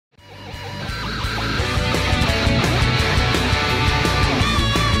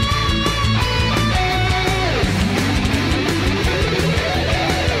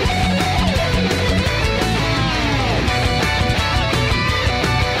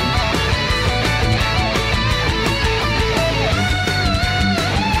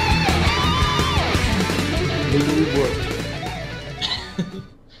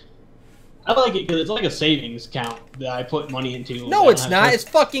I like it because it's like a savings account that I put money into. No, it's not. It's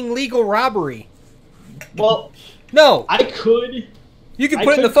fucking legal robbery. Well, no. I could. You could put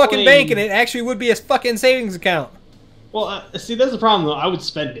it in the fucking bank and it actually would be a fucking savings account. Well, see, that's the problem though. I would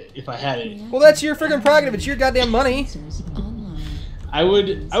spend it if I had it. Well, that's your freaking prerogative. It's your goddamn money. I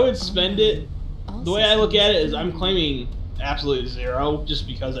would spend it. The way I look at it is I'm claiming absolutely zero just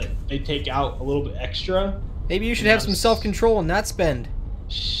because they take out a little bit extra. Maybe you should have some self-control and not spend.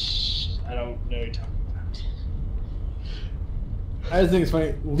 Shh, I don't know what you're talking about. I just think it's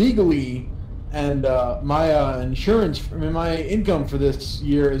funny. Legally, and my insurance, I mean, my income for this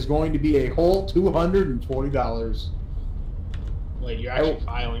year is going to be a whole $240. Wait, you're actually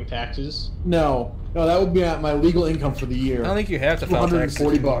filing taxes? No, that would be my legal income for the year. I don't think you have to file taxes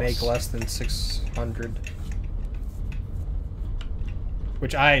if you $240. make less than 600.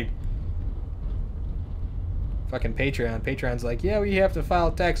 Which I... Fucking Patreon. Patreon's like, yeah, we have to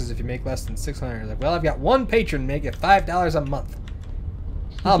file taxes if you make less than 600. Like, well, I've got one patron make it $5 a month.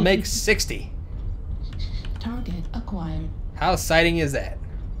 I'll make 60. Target acquired. How exciting is that?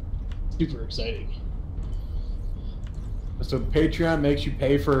 Super exciting. So Patreon makes you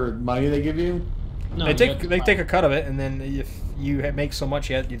pay for money they give you? No, they take a cut of it, and then if you make so much,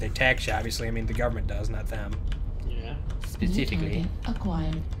 they tax you, obviously. I mean, the government does, not them. Yeah. Specifically.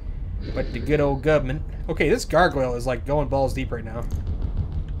 Acquired. But the good old government. Okay, this gargoyle is like going balls deep right now.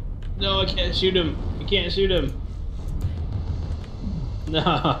 No, I can't shoot him. I can't shoot him.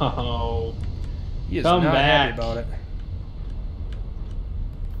 No. He is Come not back. happy about it.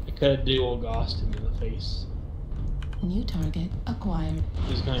 I could have dual gossed him in the face. New target acquired.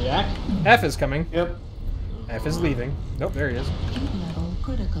 He's coming back? F is coming. Yep. F is leaving. Nope, there he is. Heat level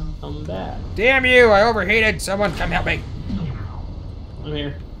critical. Come back. Damn you! I overheated! Someone come help me! I'm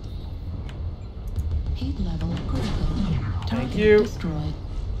here. Heat level critical. Target you. destroyed.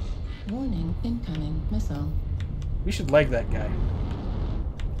 Warning, incoming missile. We should leg that guy.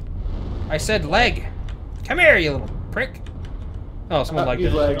 I said leg! Come here, you little prick! Oh, someone legged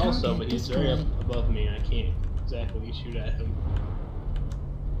he's it. legged. Also, but he's very up above me and I can't exactly shoot at him.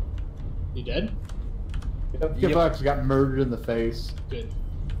 You dead? Yep. Kipbox got murdered in the face. Good.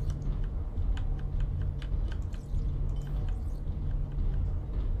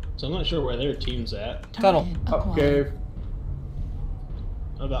 So I'm not sure where their team's at. Tunnel. Target Up acquired. cave.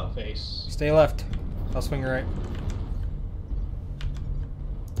 How about face? Stay left. I'll swing right.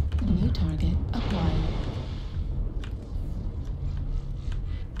 New target acquired.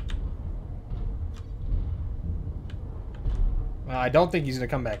 I don't think he's gonna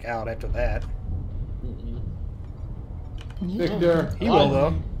come back out after that. New Victor. target He will,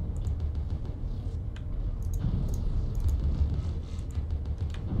 though.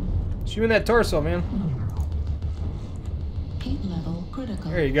 Shoot in that torso, man. Heat level critical.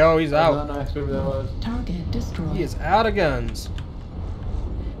 There you go, he's out. Nice, whoever that was. Target destroyed. He is out of guns.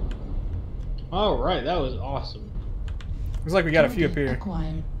 Alright, that was awesome. Looks like we got a few up Target here.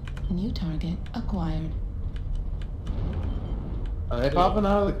 Acquired. New target acquired. Are they popping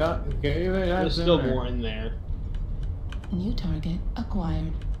out of the cave? There's still more in there. New target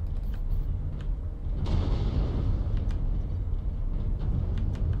acquired.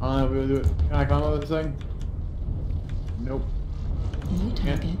 I don't know if we'll do it. Can I climb over this thing? Nope. New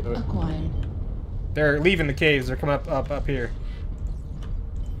Can't target do it. acquired. They're leaving the caves. They're coming up here.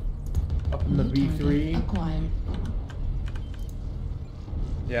 Up in the New target V3. acquired.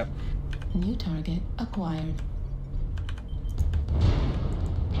 Yep. New target acquired.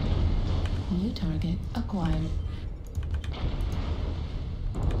 New target acquired.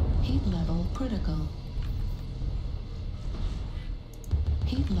 Heat level critical.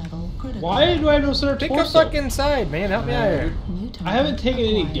 Heat level critical. Why do I have no center Take a torso? fucking side, man. Help me out here. New target I haven't taken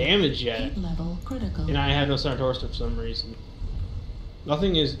any acquired. damage yet. Heat level critical. And I have no center torso for some reason.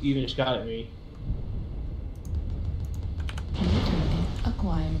 Nothing is even shot at me. New target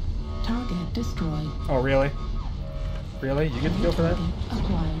acquired. Target destroyed. Oh, really? Really? You get to go for that? Target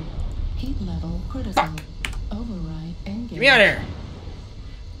acquired. Heat level critical. Override engage. Get me out of here!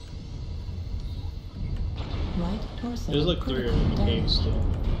 Right torso. There's like 3 of them in the critical cave still.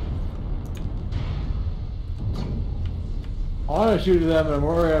 I want to shoot at them, and I'm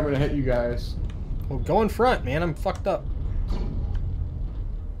worried I'm going to hit you guys. Well, go in front, man. I'm fucked up.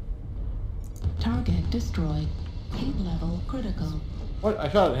 Target destroyed. Heat level critical. What? I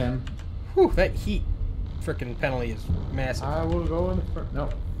shot at him. Whew, that heat frickin' penalty is massive. I will go in the front. No,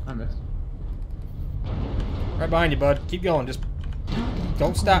 I missed. Right behind you, bud. Keep going. Just Target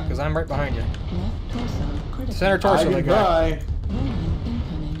don't stop, because I'm right behind you. Left torso critical. Center torso, I they can got. try. Warning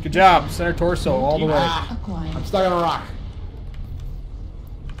incoming. Good job. Center torso all the way. Ah. Acquired. I'm stuck on a rock.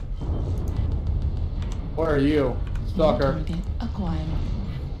 Where are you? Stalker. Target acquired.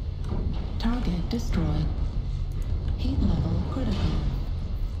 Target destroyed. Heat level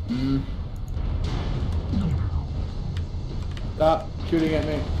critical. Stop shooting at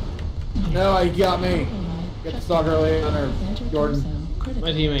me. No, he got me. Get the stalker lady on her, Jordan.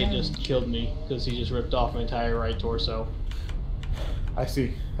 My teammate just killed me because he just ripped off my entire right torso. I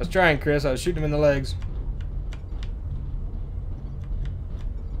see. I was trying, Chris. I was shooting him in the legs.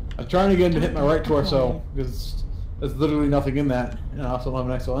 I'm trying to get him to hit my right torso because there's literally nothing in that, and I also have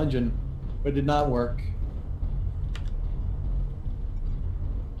an XL engine, but it did not work.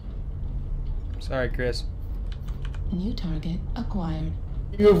 Sorry, Chris. New target acquired.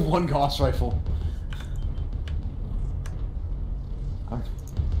 You have one Gauss rifle.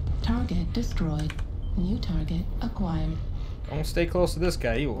 Target destroyed. New target acquired. Don't stay close to this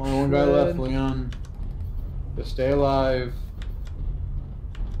guy. He will Only one guy left, shred. Leon. Just stay alive.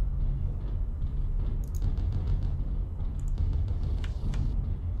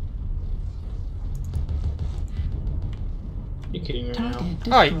 You kidding me right now? Target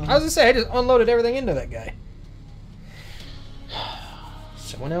Oh, I destroyed. was gonna say, I just unloaded everything into that guy.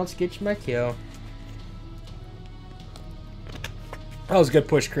 Someone else get you my kill. That was a good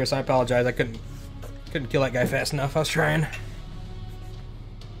push, Chris. I apologize. I couldn't kill that guy fast enough. I was trying.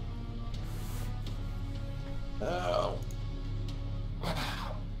 Oh.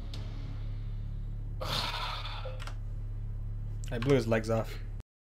 I blew his legs off.